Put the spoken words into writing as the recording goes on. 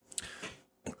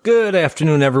Good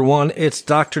afternoon, everyone. It's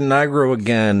Dr. Nigro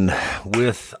again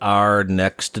with our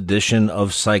next edition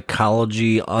of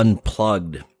Psychology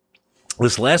Unplugged.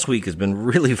 This last week has been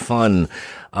really fun.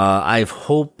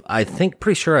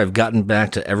 Pretty sure I've gotten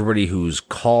back to everybody who's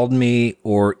called me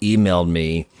or emailed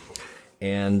me.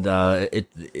 And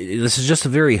this is just a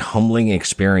very humbling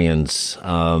experience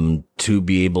to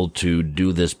be able to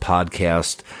do this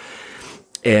podcast.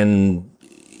 And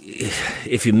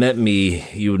if you met me,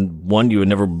 you would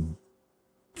never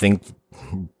think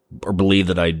or believe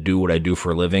that I do what I do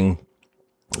for a living,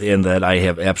 and that I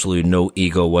have absolutely no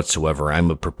ego whatsoever. I'm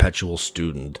a perpetual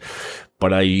student,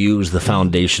 but I use the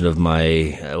foundation of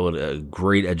my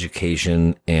great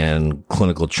education and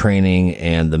clinical training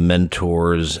and the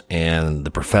mentors and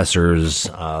the professors,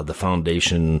 the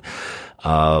foundation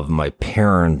of my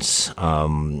parents,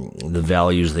 the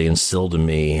values they instilled in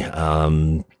me,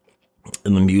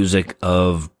 and the music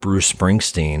of Bruce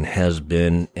Springsteen has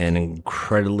been an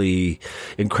incredibly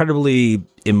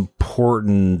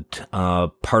important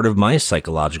part of my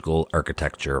psychological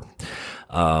architecture.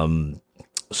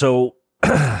 So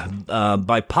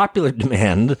by popular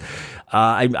demand,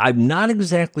 I'm not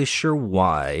exactly sure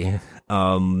why,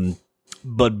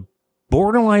 but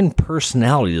borderline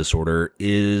personality disorder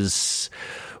is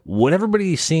what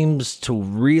everybody seems to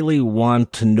really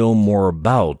want to know more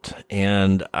about.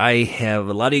 And a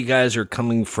lot of you guys are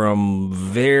coming from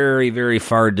very, very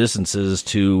far distances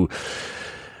to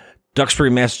Duxbury,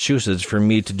 Massachusetts for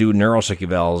me to do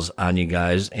neuropsych on you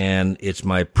guys. And it's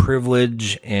my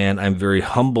privilege, and I'm very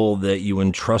humble that you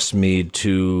entrust me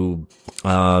to do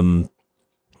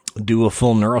a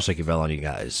full neuropsych on you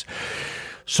guys.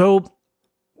 So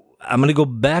I'm going to go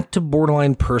back to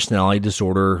borderline personality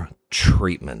disorder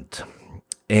treatment.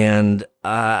 And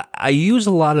I use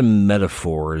a lot of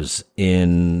metaphors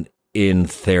in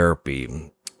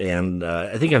therapy. And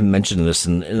I think I've mentioned this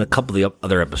in a couple of the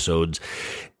other episodes.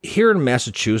 Here in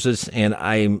Massachusetts, and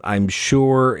I'm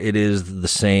sure it is the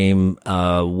same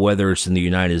whether it's in the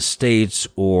United States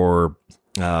or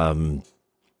given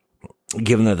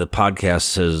that the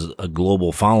podcast has a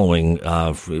global following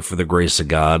for the grace of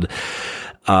God,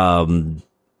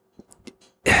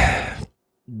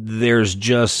 there's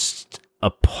just a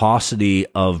paucity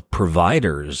of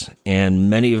providers, and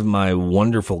many of my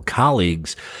wonderful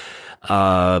colleagues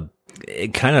kind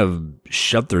of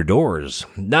shut their doors,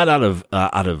 not out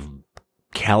of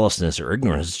callousness or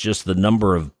ignorance. Just the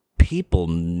number of people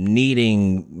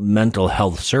needing mental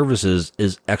health services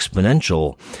is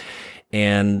exponential.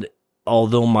 And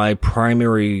although my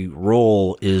primary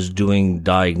role is doing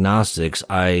diagnostics,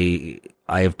 I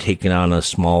have taken on a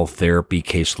small therapy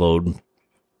caseload.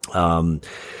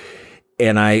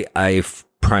 And I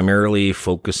primarily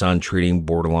focus on treating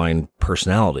borderline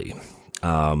personality.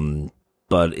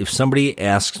 But if somebody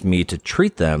asks me to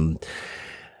treat them,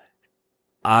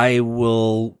 I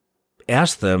will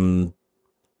ask them,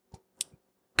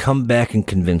 come back and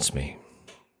convince me.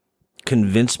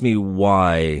 Convince me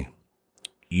why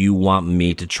you want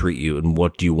me to treat you and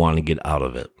what do you want to get out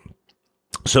of it.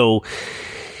 So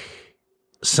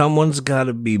someone's got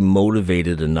to be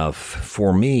motivated enough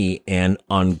for me and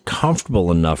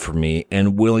uncomfortable enough for me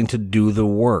and willing to do the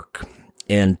work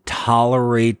and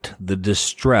tolerate the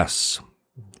distress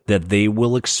that they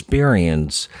will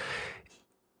experience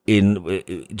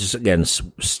in, just again,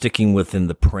 sticking within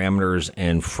the parameters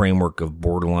and framework of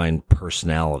borderline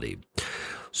personality.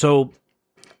 So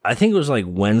I think it was like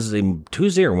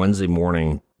Tuesday or Wednesday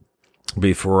morning,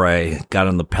 before I got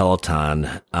on the Peloton,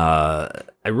 I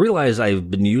realized I've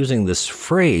been using this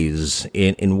phrase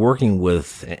in working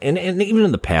with, and even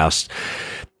in the past.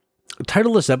 The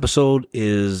title of this episode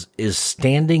is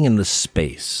Standing in the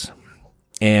Space.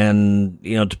 And,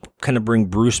 to kind of bring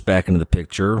Bruce back into the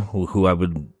picture, who I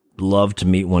would love to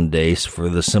meet one day for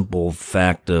the simple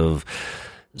fact of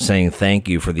saying thank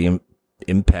you for the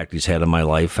impact he's had on my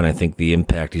life, and I think the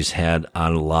impact he's had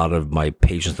on a lot of my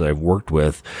patients that I've worked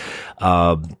with.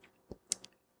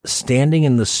 Standing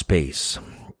in the space,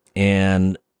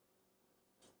 and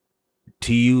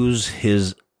to use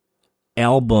his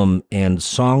album and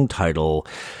song title,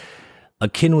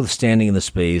 akin with Standing in the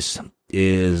Space,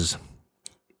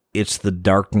 it's the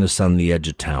darkness on the edge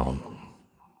of town.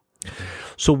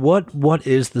 So what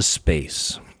is the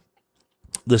space?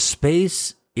 The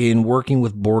space in working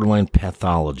with borderline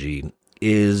pathology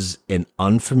is an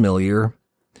unfamiliar,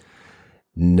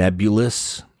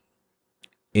 nebulous,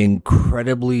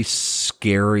 incredibly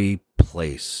scary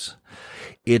place.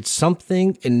 It's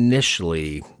something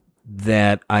initially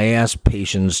that I ask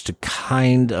patients to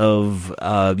kind of,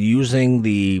 using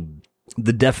the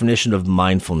the definition of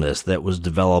mindfulness that was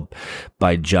developed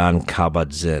by Jon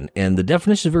Kabat-Zinn. And the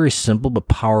definition is very simple but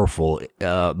powerful.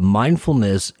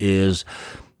 Mindfulness is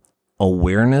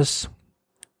awareness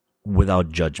without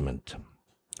judgment.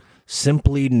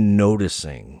 Simply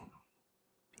noticing,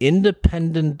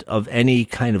 independent of any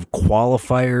kind of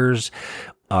qualifiers,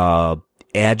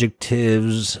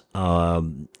 adjectives,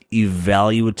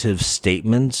 evaluative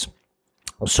statements.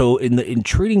 So in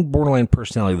treating borderline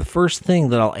personality, the first thing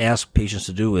that I'll ask patients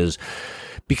to do is,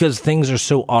 because things are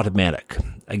so automatic.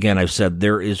 Again, I've said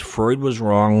Freud was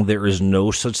wrong. There is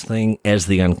no such thing as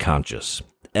the unconscious.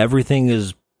 Everything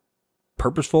is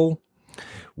purposeful.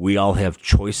 We all have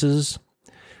choices.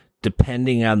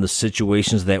 Depending on the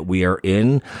situations that we are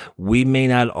in, we may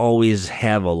not always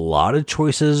have a lot of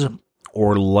choices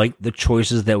or like the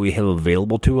choices that we have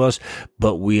available to us,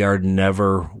 but we are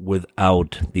never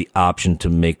without the option to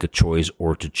make a choice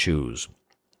or to choose.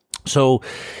 So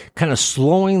kind of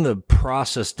slowing the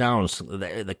process down,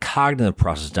 the cognitive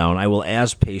process down, I will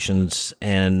ask patients,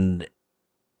 and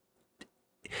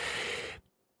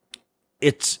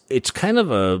it's kind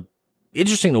of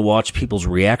interesting to watch people's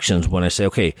reactions when I say,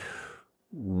 okay,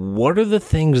 what are the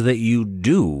things that you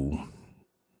do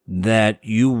that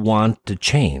you want to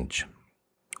change?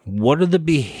 What are the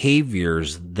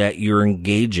behaviors that you're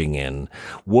engaging in?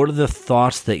 What are the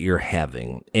thoughts that you're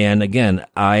having? And again,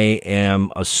 I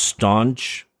am a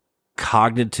staunch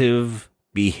cognitive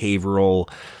behavioral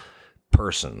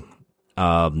person.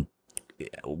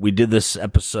 We did this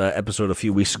episode a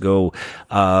few weeks ago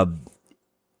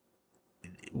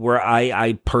where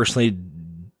I personally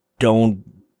don't,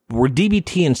 where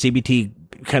DBT and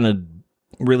CBT kind of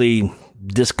really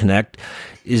disconnect,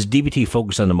 is DBT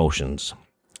focused on emotions.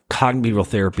 Cognitive behavioral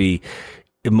therapy,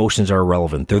 emotions are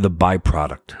irrelevant. They're the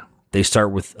byproduct. They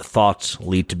start with thoughts,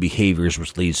 lead to behaviors,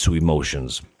 which leads to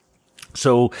emotions.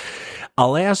 So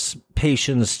I'll ask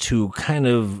patients to kind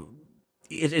of,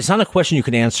 it's not a question you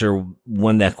can answer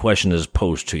when that question is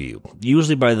posed to you.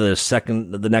 Usually by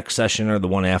the next session or the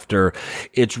one after,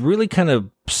 it's really kind of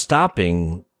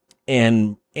stopping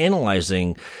and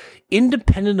analyzing,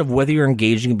 independent of whether you're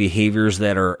engaging in behaviors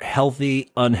that are healthy,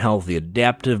 unhealthy,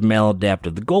 adaptive,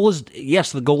 maladaptive. The goal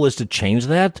is to change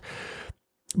that.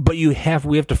 But we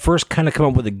have to first kind of come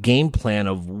up with a game plan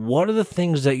of what are the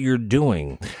things that you're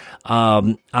doing.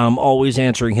 I'm always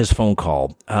answering his phone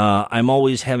call. I'm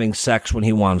always having sex when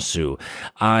he wants to.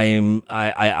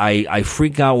 I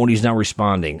freak out when he's not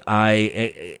responding.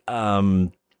 I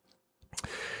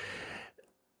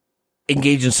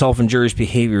engage in self-injurious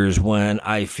behaviors when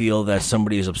I feel that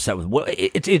somebody is upset with. Well,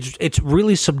 it's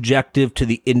really subjective to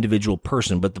the individual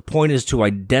person, but the point is to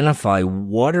identify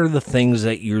what are the things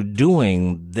that you're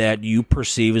doing that you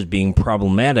perceive as being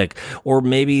problematic, or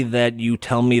maybe that you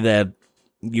tell me that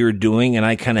you're doing, and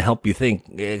I kind of help you think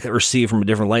or see it from a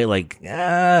different light. Like,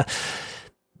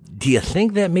 do you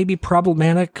think that may be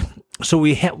problematic? So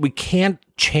we can't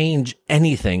change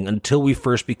anything until we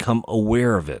first become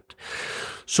aware of it.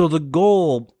 So the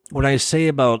goal, when I say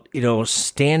about,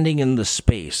 standing in the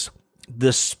space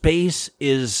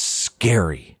is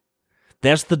scary.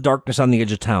 That's the darkness on the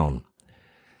edge of town.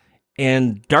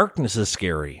 And darkness is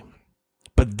scary.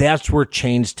 But that's where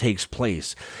change takes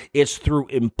place. It's through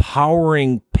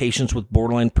empowering patients with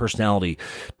borderline personality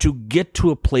to get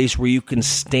to a place where you can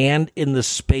stand in the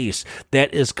space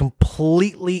that is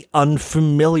completely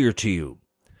unfamiliar to you,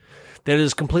 that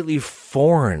is completely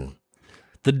foreign.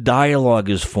 The dialogue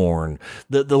is foreign.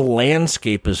 The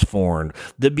landscape is foreign.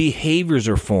 The behaviors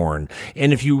are foreign.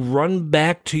 And if you run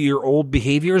back to your old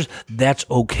behaviors, that's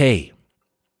okay.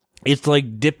 It's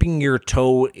like dipping your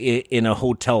toe in a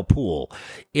hotel pool.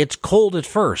 It's cold at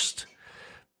first,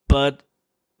 but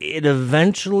it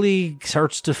eventually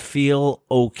starts to feel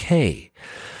okay.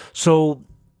 So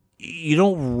you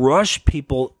don't rush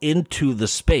people into the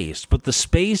space, but the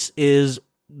space is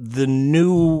the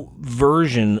new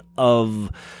version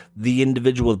of the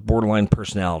individual with borderline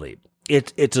personality.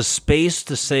 It's a space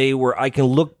to say where I can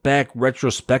look back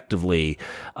retrospectively.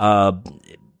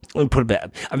 Let me put it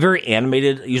back. I'm very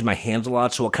animated. I use my hands a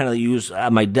lot, so I'll kind of use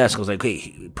at my desk. I was like,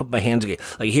 okay, put my hands again.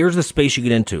 Like, here's the space you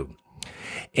get into.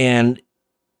 And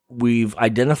we've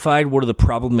identified what are the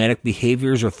problematic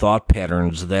behaviors or thought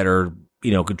patterns that are,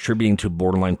 contributing to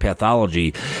borderline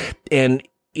pathology. And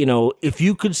if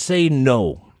you could say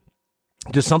no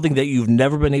to something that you've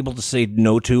never been able to say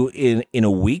no to in a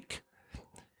week,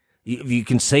 if you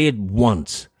can say it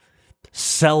once,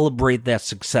 celebrate that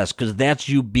success, because that's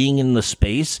you being in the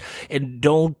space, and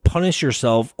don't punish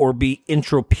yourself or be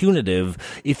intropunitive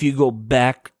if you go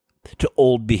back to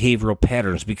old behavioral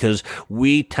patterns because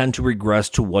we tend to regress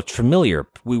to what's familiar.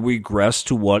 We regress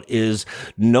to what is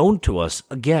known to us.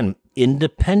 Again,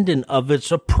 independent of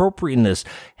its appropriateness,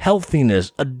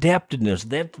 healthiness, adaptiveness.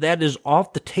 That is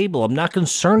off the table. I'm not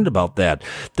concerned about that.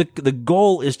 The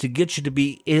goal is to get you to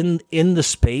be in the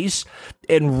space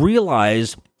and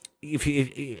realize. If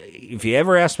you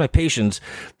ever ask my patients,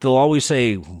 they'll always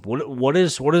say, what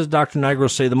does Dr. Nigro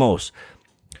say the most?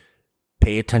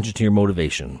 Pay attention to your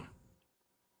motivation.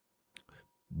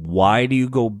 Why do you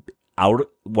go out?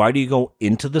 Why do you go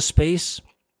into the space?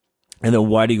 And then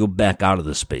why do you go back out of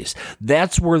the space?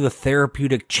 That's where the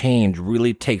therapeutic change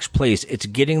really takes place. It's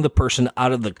getting the person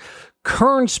out of the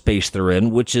current space they're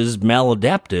in, which is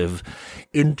maladaptive,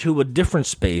 into a different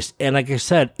space. And like I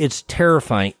said, it's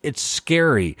terrifying. It's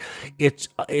scary. It's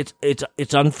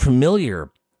unfamiliar,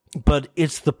 but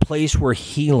it's the place where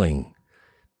healing,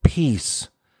 peace,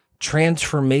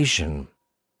 transformation,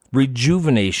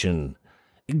 rejuvenation,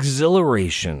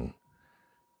 exhilaration,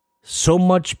 so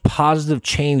much positive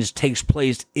change takes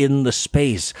place in the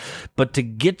space. But to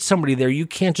get somebody there, you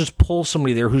can't just pull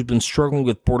somebody there who's been struggling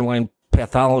with borderline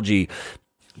pathology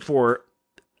for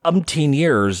umpteen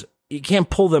years. You can't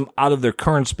pull them out of their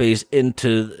current space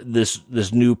into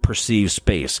this new perceived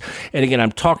space. And again,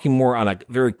 I'm talking more on a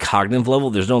very cognitive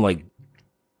level. There's no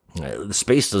the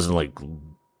space doesn't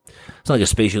it's not like a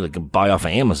space you can buy off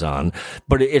of Amazon,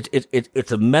 but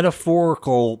it's a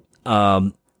metaphorical,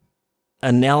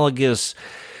 analogous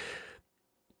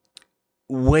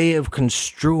way of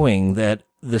construing that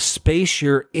the space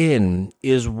you're in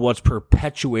is what's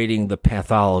perpetuating the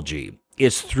pathology.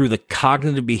 It's through the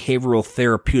cognitive behavioral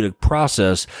therapeutic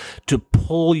process to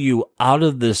pull you out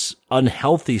of this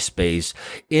unhealthy space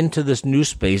into this new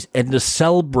space and to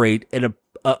celebrate and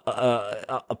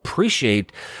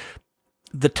appreciate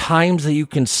the times that you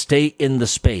can stay in the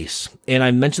space. And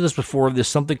I mentioned this before, there's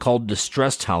something called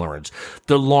distress tolerance.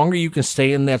 The longer you can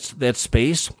stay in that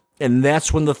space, and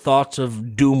that's when the thoughts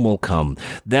of doom will come.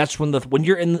 That's when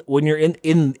you're in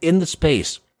the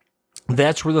space,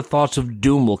 that's where the thoughts of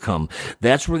doom will come.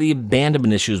 That's where the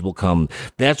abandonment issues will come.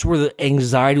 That's where the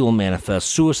anxiety will manifest,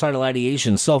 suicidal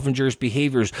ideation, self-injurious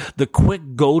behaviors, the quick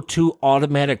go-to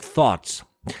automatic thoughts.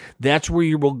 That's where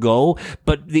you will go.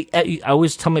 But I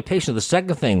always tell my patient the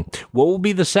second thing. What will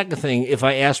be the second thing if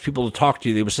I ask people to talk to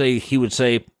you? He would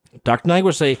say, Dr. Nigro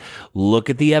would say,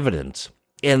 look at the evidence.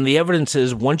 And the evidence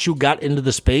is once you got into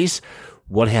the space,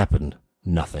 what happened?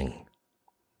 Nothing.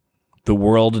 The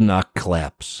world did not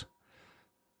collapse.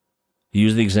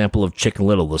 Use the example of Chicken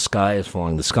Little. The sky is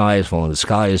falling, the sky is falling, the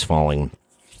sky is falling.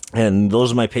 And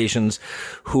those are my patients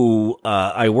who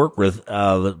I work with.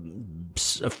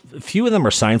 A few of them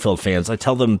are Seinfeld fans. I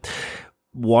tell them,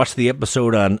 watch the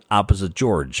episode on Opposite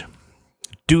George.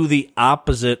 Do the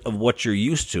opposite of what you're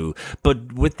used to,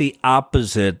 but with the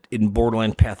opposite in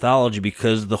borderline pathology,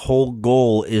 because the whole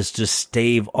goal is to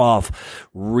stave off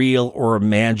real or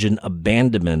imagined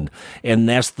abandonment. And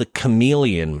that's the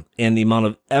chameleon and the amount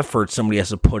of effort somebody has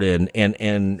to put in.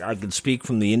 And I can speak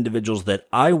from the individuals that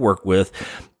I work with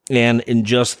and in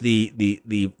just the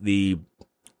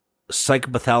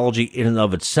psychopathology in and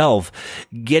of itself,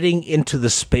 getting into the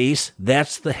space,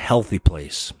 that's the healthy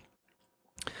place.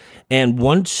 And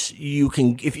once you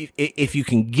can, if you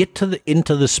can get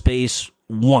into the space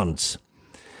once,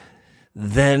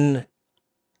 then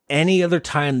any other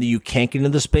time that you can't get into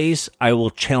the space, I will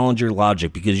challenge your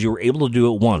logic because you were able to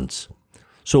do it once.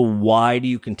 So why do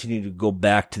you continue to go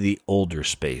back to the older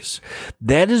space?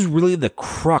 That is really the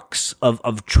crux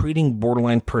of treating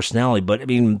borderline personality. But I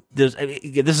mean, this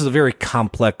is a very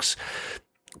complex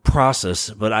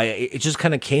process. But it just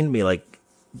kind of came to me like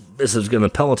this is going to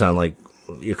Peloton,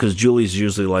 because Julie's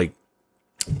usually like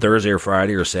Thursday or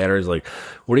Friday or Saturday is like,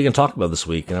 what are you going to talk about this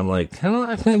week? And I'm like,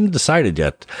 I haven't decided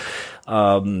yet.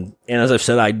 And as I've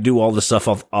said, I do all this stuff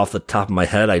off the top of my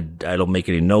head. I don't make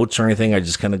any notes or anything. I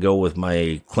just kind of go with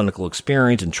my clinical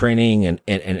experience and training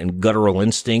and guttural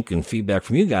instinct and feedback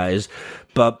from you guys.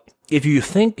 But if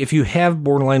you have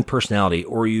borderline personality,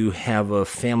 or you have a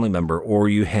family member, or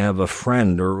you have a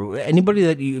friend, or anybody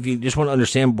if you just want to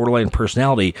understand borderline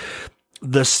personality,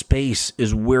 the space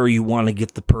is where you want to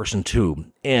get the person to.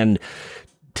 And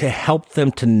to help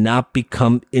them to not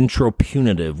become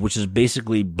intropunitive, which is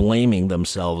basically blaming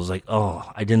themselves like,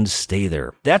 oh, I didn't stay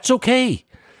there. That's okay.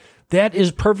 That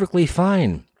is perfectly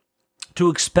fine. To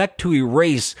expect to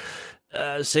erase,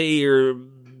 say you're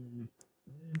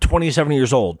 27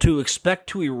 years old, to expect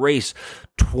to erase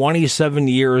 27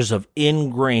 years of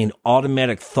ingrained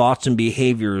automatic thoughts and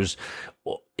behaviors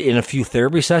in a few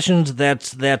therapy sessions,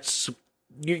 that's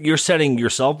you're setting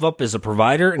yourself up as a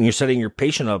provider, and you're setting your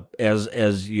patient up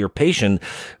as your patient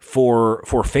for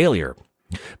failure.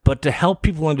 But to help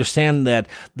people understand that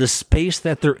the space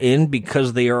that they're in,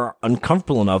 because they are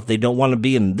uncomfortable enough, they don't want to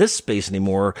be in this space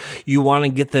anymore. You want to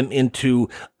get them into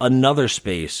another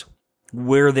space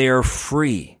where they are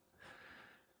free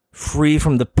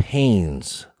from the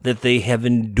pains that they have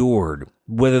endured,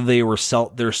 whether they were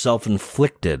they're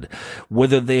self-inflicted,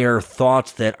 whether they are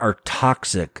thoughts that are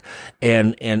toxic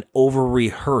and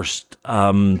over-rehearsed.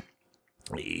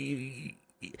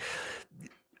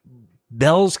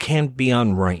 Bells can't be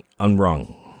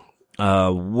unrung.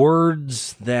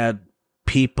 Words that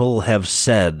people have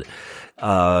said,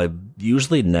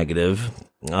 usually negative,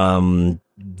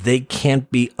 they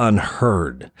can't be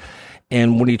unheard.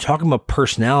 And when you're talking about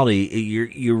personality,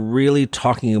 you're really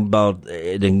talking about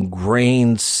an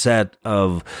ingrained set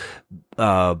of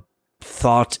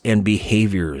thoughts and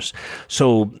behaviors.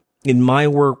 So in my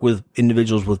work with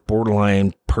individuals with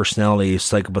borderline personality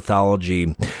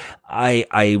psychopathology,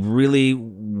 I really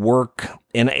work,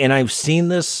 and I've seen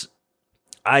this.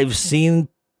 I've seen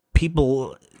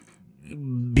people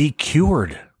be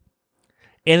cured,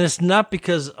 and it's not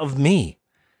because of me.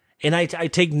 And I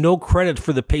take no credit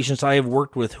for the patients I have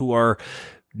worked with who are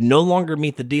no longer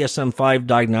meet the DSM-5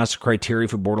 diagnostic criteria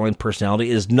for borderline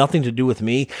personality. It has nothing to do with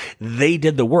me. They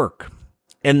did the work.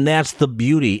 And that's the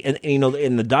beauty. And you know,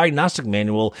 in the diagnostic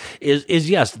manual is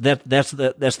yes, that's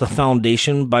the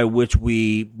foundation by which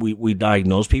we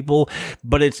diagnose people.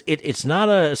 But it's not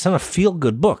a feel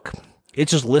good book. It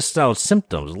just lists out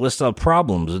symptoms, lists out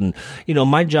problems. And you know,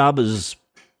 my job is,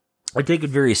 I take it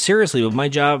very seriously, but my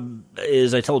job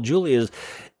is, I tell Julie, is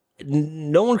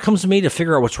no one comes to me to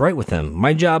figure out what's right with them.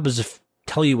 My job is to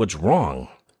tell you what's wrong.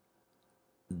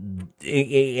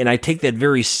 And I take that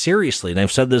very seriously. And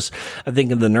I've said this, I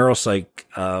think, in the neuropsych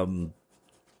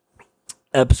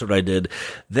episode I did.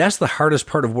 That's the hardest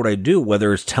part of what I do,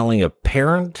 whether it's telling a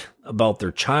parent about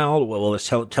their child, well,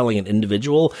 it's telling an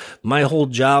individual. My whole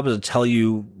job is to tell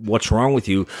you what's wrong with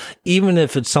you, even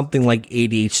if it's something like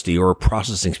ADHD or a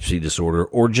processing speed disorder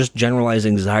or just generalized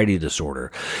anxiety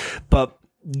disorder. But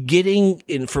getting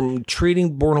in from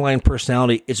treating borderline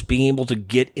personality, it's being able to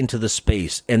get into the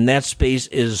space, and that space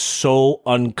is so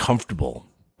uncomfortable.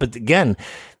 But again,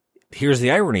 here's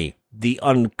the irony. The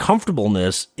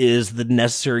uncomfortableness is the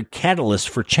necessary catalyst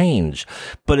for change,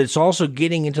 but it's also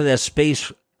getting into that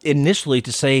space initially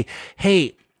to say,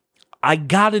 hey, I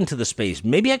got into the space.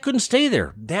 Maybe I couldn't stay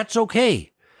there. That's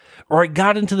okay. Or I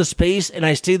got into the space and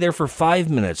I stayed there for 5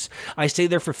 minutes. I stayed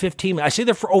there for 15 minutes. I stayed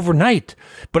there for overnight,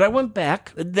 but I went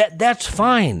back. That's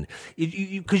fine,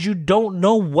 because you don't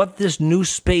know what this new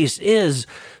space is.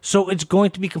 So it's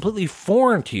going to be completely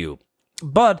foreign to you.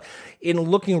 But in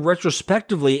looking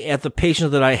retrospectively at the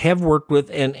patients that I have worked with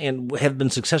and have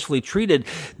been successfully treated,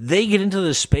 they get into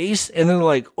this space and they're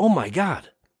like, oh my God,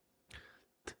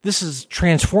 this is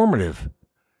transformative.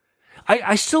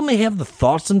 I still may have the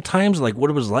thoughts sometimes, like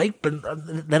what it was like, but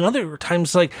then other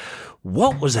times, like,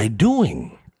 what was I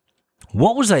doing?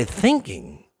 What was I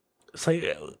thinking? It's like,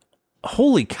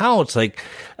 holy cow. It's like,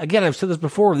 again, I've said this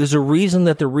before, there's a reason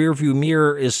that the rear view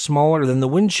mirror is smaller than the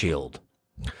windshield.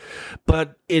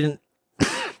 But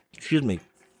excuse me,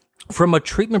 from a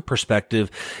treatment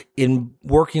perspective, in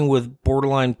working with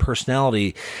borderline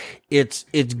personality, it's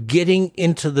getting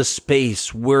into the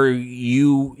space where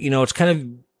you know, it's kind of,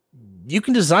 you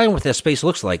can design what that space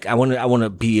looks like. I want to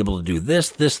be able to do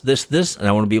this, and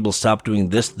I want to be able to stop doing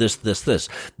this.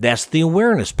 That's the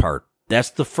awareness part.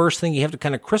 That's the first thing you have to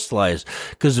kind of crystallize,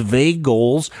 because vague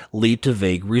goals lead to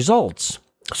vague results.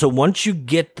 So once you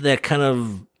get that kind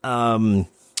of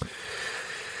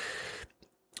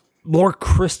more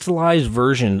crystallized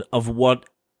version of what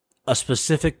a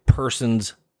specific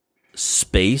person's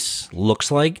space looks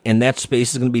like, and that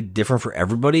space is going to be different for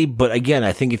everybody. But again,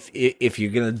 I think if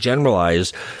you're going to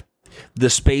generalize, the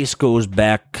space goes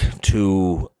back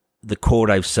to the quote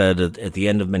I've said at the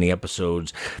end of many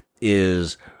episodes,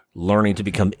 is learning to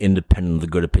become independent of the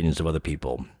good opinions of other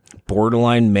people.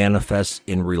 Borderline manifests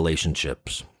in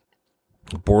relationships.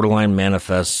 Borderline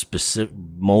manifests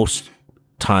most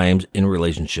times in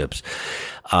relationships.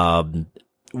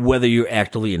 Whether you're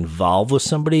actively involved with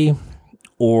somebody,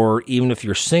 or even if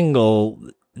you're single,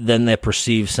 then that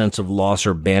perceived sense of loss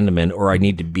or abandonment, or I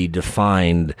need to be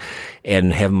defined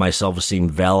and have my self-esteem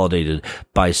validated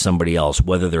by somebody else,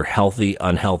 whether they're healthy,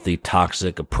 unhealthy,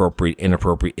 toxic, appropriate,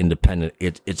 inappropriate, independent.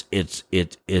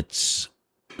 It's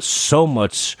so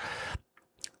much.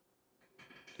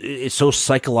 It's so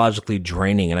psychologically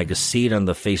draining, and I can see it on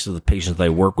the face of the patients that I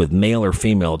work with, male or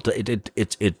female.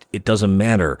 It doesn't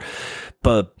matter,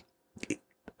 but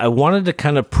I wanted to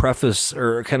kind of preface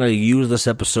or kind of use this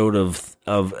episode of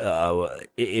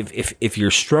if you're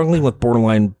struggling with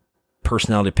borderline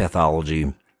personality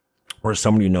pathology, or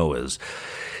someone you know is,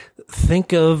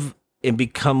 think of and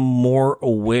become more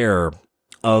aware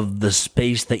of the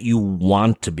space that you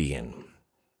want to be in.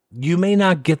 You may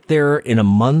not get there in a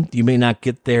month. You may not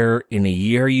get there in a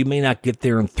year. You may not get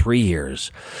there in 3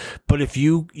 years. But if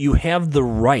you have the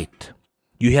right,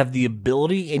 you have the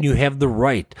ability and you have the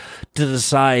right to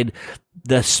decide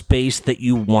the space that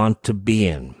you want to be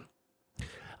in.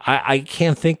 I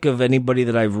can't think of anybody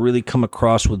that I've really come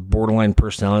across with borderline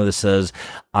personality that says,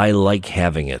 I like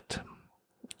having it.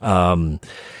 It's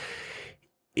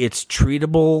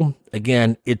treatable.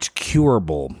 Again, it's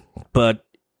curable. But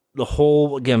the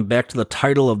whole, again, back to the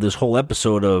title of this whole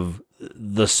episode of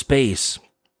the space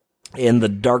and the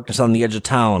darkness on the edge of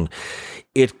town,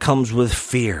 it comes with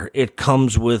fear. It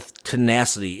comes with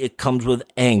tenacity. It comes with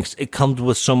angst. It comes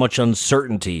with so much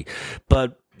uncertainty.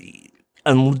 But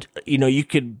you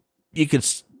could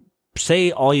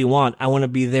say all you want. I want to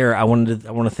be there. I want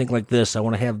to think like this. I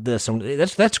want to have this.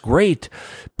 That's great.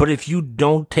 But if you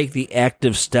don't take the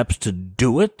active steps to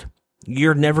do it,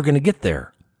 you're never going to get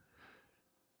there.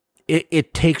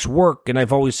 It takes work. And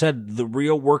I've always said the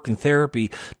real work in therapy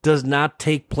does not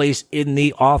take place in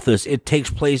the office. It takes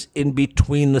place in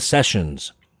between the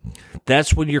sessions.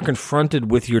 That's when you're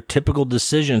confronted with your typical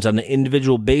decisions on an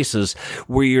individual basis,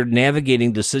 where you're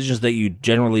navigating decisions that you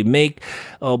generally make.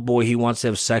 Oh boy, he wants to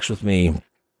have sex with me,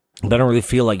 but I don't really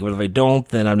feel like it. But if I don't,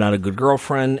 then I'm not a good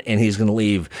girlfriend and he's going to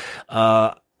leave.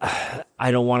 I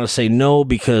don't want to say no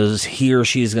because he or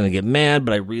she is going to get mad,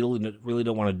 but I really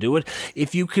don't want to do it.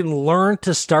 If you can learn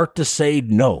to start to say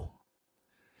no,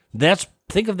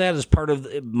 think of that as part of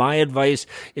my advice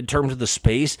in terms of the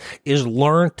space, is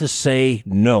learn to say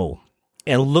no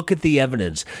and look at the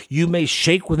evidence. You may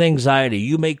shake with anxiety.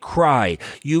 You may cry.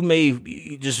 You may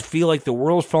just feel like the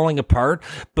world's falling apart.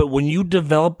 But when you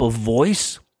develop a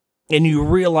voice and you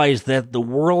realize that the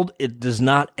world, it does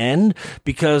not end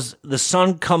because the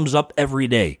sun comes up every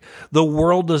day. The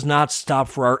world does not stop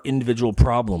for our individual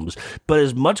problems. But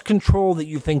as much control that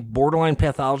you think borderline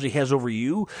pathology has over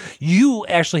you, you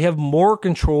actually have more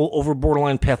control over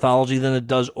borderline pathology than it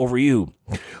does over you.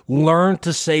 Learn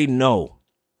to say no.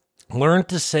 Learn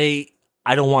to say,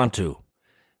 I don't want to.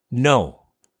 No.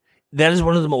 That is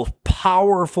one of the most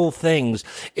powerful things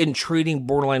in treating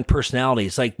borderline personality.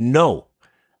 It's like, no.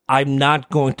 I'm not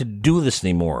going to do this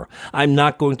anymore. I'm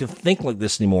not going to think like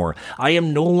this anymore. I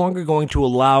am no longer going to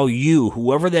allow you,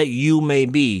 whoever that you may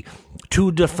be,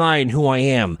 to define who I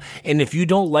am. And if you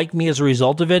don't like me as a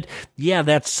result of it, yeah,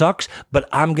 that sucks, but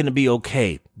I'm going to be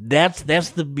okay. That's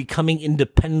the becoming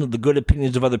independent of the good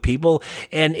opinions of other people,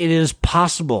 and it is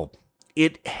possible.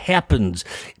 It happens,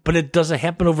 but it doesn't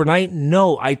happen overnight.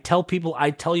 No, I tell people,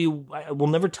 I will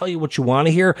never tell you what you want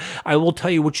to hear. I will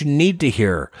tell you what you need to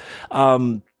hear.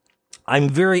 I'm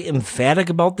very emphatic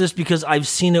about this because I've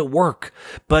seen it work,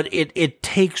 but it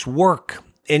takes work,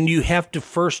 and you have to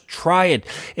first try it.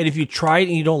 And if you try it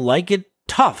and you don't like it,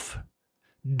 tough.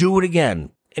 Do it again.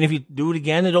 And if you do it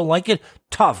again and don't like it,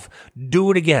 tough.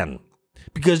 Do it again.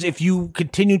 Because if you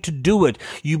continue to do it,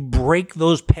 you break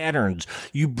those patterns.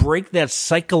 You break that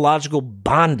psychological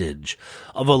bondage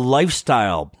of a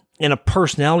lifestyle and a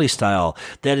personality style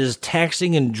that is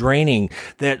taxing and draining,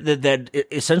 that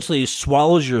essentially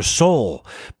swallows your soul.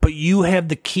 But you have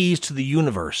the keys to the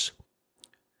universe.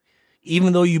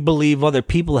 Even though you believe other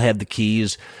people have the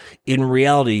keys, in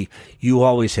reality, you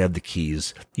always have the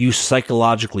keys. You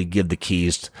psychologically give the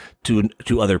keys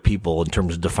to other people in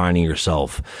terms of defining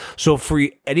yourself. So for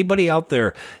anybody out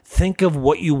there, think of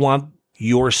what you want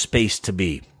your space to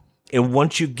be. And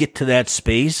once you get to that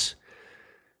space,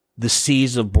 the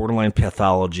seeds of borderline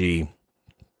pathology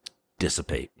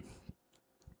dissipate.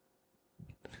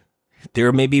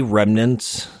 There may be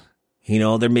remnants,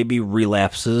 there may be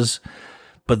relapses,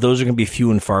 but those are going to be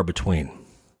few and far between.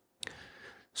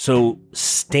 So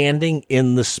standing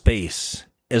in the space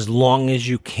as long as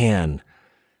you can,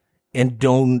 and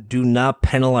do not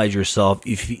penalize yourself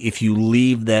if you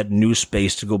leave that new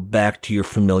space to go back to your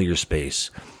familiar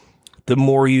space. The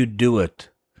more you do it,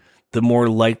 the more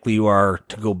likely you are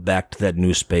to go back to that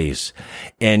new space.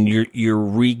 And you're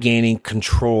regaining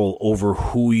control over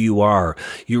who you are.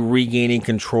 You're regaining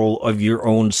control of your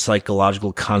own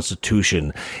psychological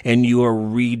constitution. And you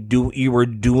are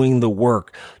doing the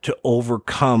work to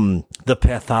overcome the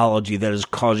pathology that is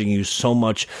causing you so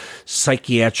much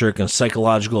psychiatric and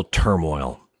psychological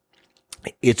turmoil.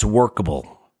 It's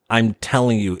workable. I'm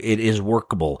telling you, it is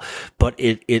workable, but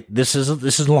this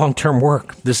is long-term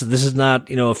work. This is not,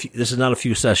 this is not a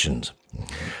few sessions.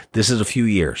 This is a few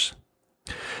years.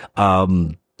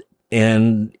 And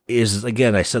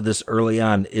again, I said this early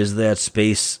on, is that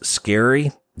space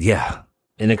scary? Yeah.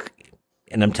 And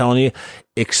I'm telling you,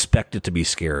 expect it to be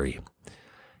scary,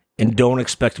 and don't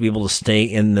expect to be able to stay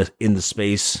in the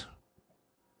space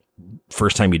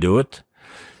first time you do it,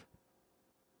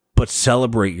 but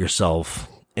celebrate yourself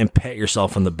and pat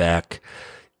yourself on the back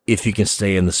if you can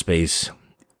stay in the space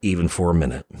even for a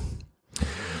minute.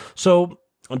 So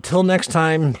until next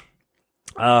time,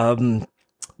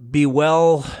 be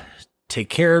well, take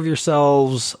care of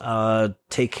yourselves,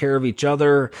 take care of each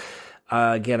other.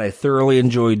 Again, I thoroughly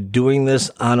enjoyed doing this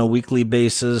on a weekly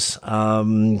basis.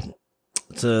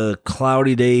 It's a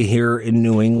cloudy day here in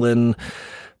New England,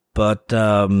 but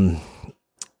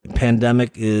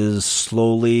pandemic is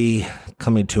slowly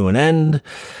coming to an end.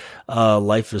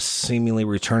 Life is seemingly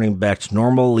returning back to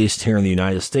normal, at least here in the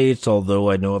United States,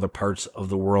 although I know other parts of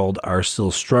the world are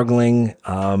still struggling.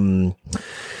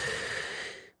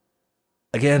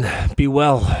 Again, be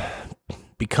well.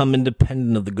 Become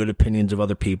independent of the good opinions of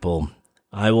other people.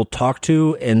 I will talk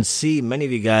to and see many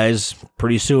of you guys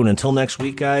pretty soon. Until next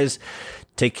week, guys,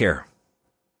 take care.